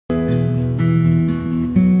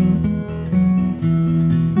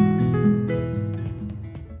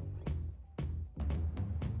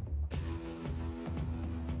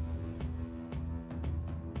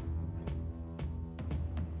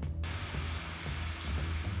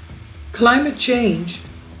Climate change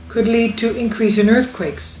could lead to increase in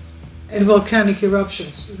earthquakes and volcanic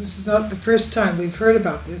eruptions. This is not the first time we've heard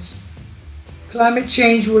about this. Climate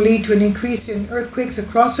change will lead to an increase in earthquakes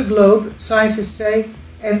across the globe, scientists say,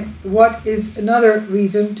 and what is another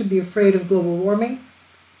reason to be afraid of global warming?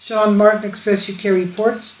 Sean Martin, Express UK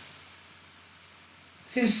reports.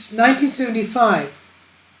 Since 1975,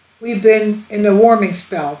 we've been in a warming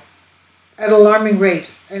spell at an alarming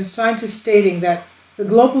rate, and scientists stating that the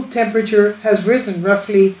global temperature has risen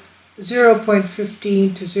roughly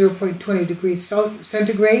 0.15 to 0.20 degrees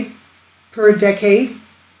centigrade per decade.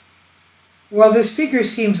 While this figure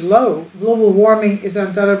seems low, global warming is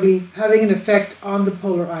undoubtedly having an effect on the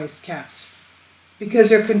polar ice caps because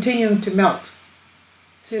they're continuing to melt.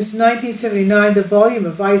 Since 1979, the volume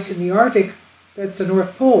of ice in the Arctic, that's the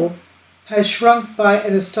North Pole, has shrunk by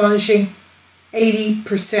an astonishing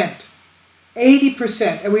 80%.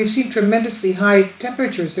 80%, and we've seen tremendously high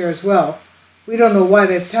temperatures there as well. We don't know why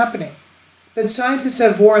that's happening. But scientists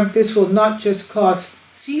have warned this will not just cause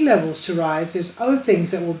sea levels to rise, there's other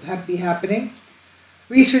things that will be happening.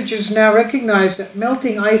 Researchers now recognize that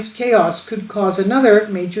melting ice chaos could cause another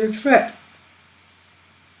major threat.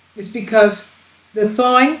 It's because the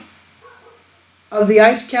thawing of the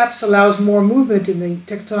ice caps allows more movement in the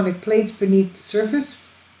tectonic plates beneath the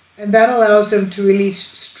surface, and that allows them to release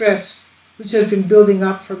stress which has been building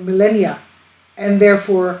up for millennia, and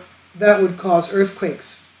therefore that would cause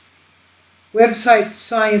earthquakes. Website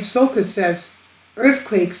Science Focus says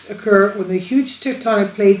earthquakes occur when the huge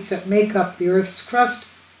tectonic plates that make up the Earth's crust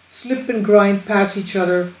slip and grind past each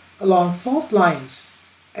other along fault lines,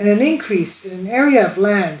 and an increase in an area of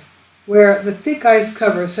land where the thick ice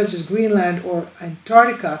cover, such as Greenland or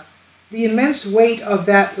Antarctica, the immense weight of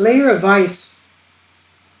that layer of ice,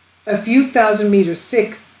 a few thousand meters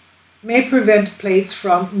thick, may prevent plates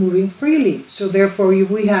from moving freely, so therefore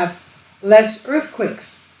we have less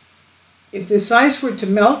earthquakes. If this ice were to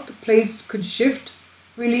melt, the plates could shift,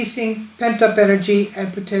 releasing pent-up energy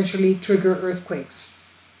and potentially trigger earthquakes.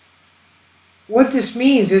 What this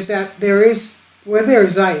means is that where there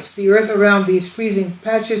is ice, the earth around these freezing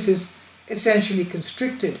patches is essentially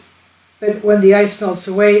constricted. But when the ice melts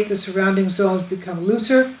away, the surrounding zones become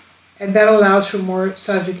looser, and that allows for more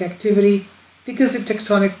seismic activity because the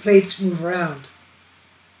tectonic plates move around.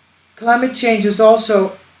 Climate change is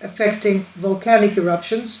also affecting volcanic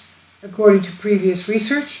eruptions, according to previous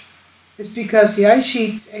research. It's because the ice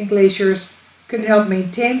sheets and glaciers can help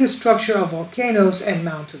maintain the structure of volcanoes and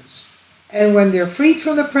mountains. And when they're freed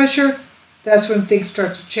from the pressure, that's when things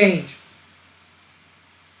start to change.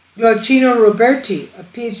 Glaucino Roberti, a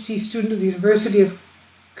PhD student at the University of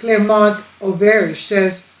Clermont-Auvergne,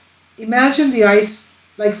 says, imagine the ice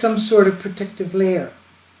like some sort of protective layer.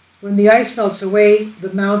 When the ice melts away,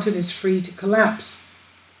 the mountain is free to collapse.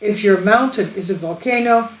 If your mountain is a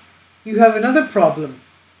volcano, you have another problem.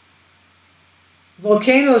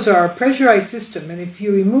 Volcanoes are a pressurized system, and if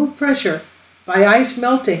you remove pressure by ice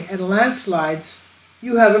melting and landslides,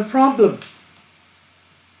 you have a problem.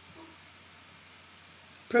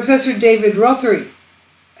 Professor David Rothery,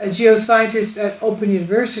 a geoscientist at Open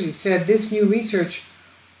University, said this new research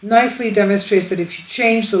nicely demonstrates that if you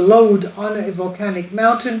change the load on a volcanic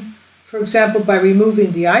mountain, for example by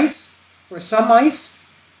removing the ice or some ice,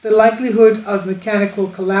 the likelihood of mechanical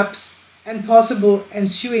collapse and possible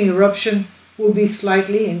ensuing eruption will be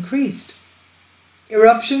slightly increased.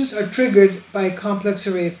 Eruptions are triggered by a complex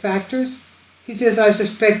array of factors. He says, I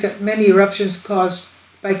suspect that many eruptions caused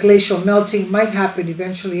by glacial melting might happen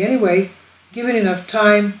eventually anyway, given enough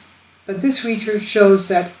time, but this research shows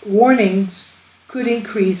that the warming could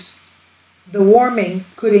increase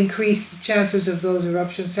the chances of those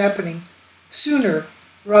eruptions happening sooner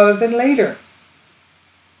rather than later.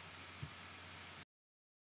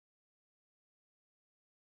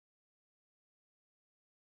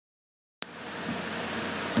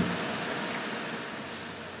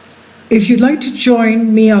 If you'd like to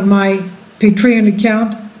join me on my Patreon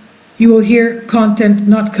account, you will hear content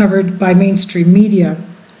not covered by mainstream media.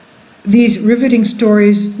 These riveting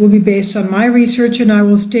stories will be based on my research, and I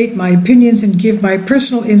will state my opinions and give my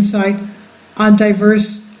personal insight on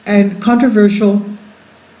diverse and controversial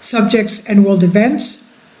subjects and world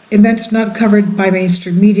events not covered by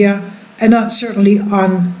mainstream media, and not supported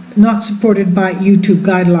by YouTube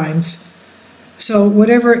guidelines. So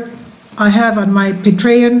whatever I have on my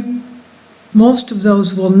Patreon, most of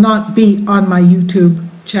those will not be on my YouTube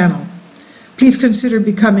channel. Please consider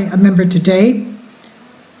becoming a member today.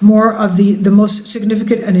 More of the most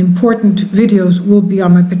significant and important videos will be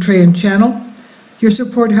on my Patreon channel. Your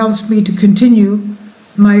support helps me to continue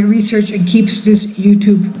my research and keeps this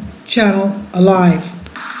YouTube channel alive.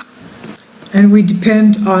 and we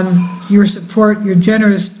depend on your support, your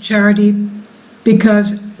generous charity,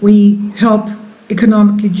 because we help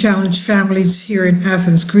economically challenged families here in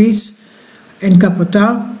Athens, Greece, in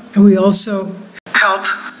Kapota, and we also help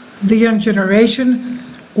the young generation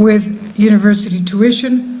with university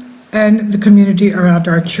tuition and the community around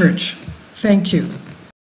our church. Thank you.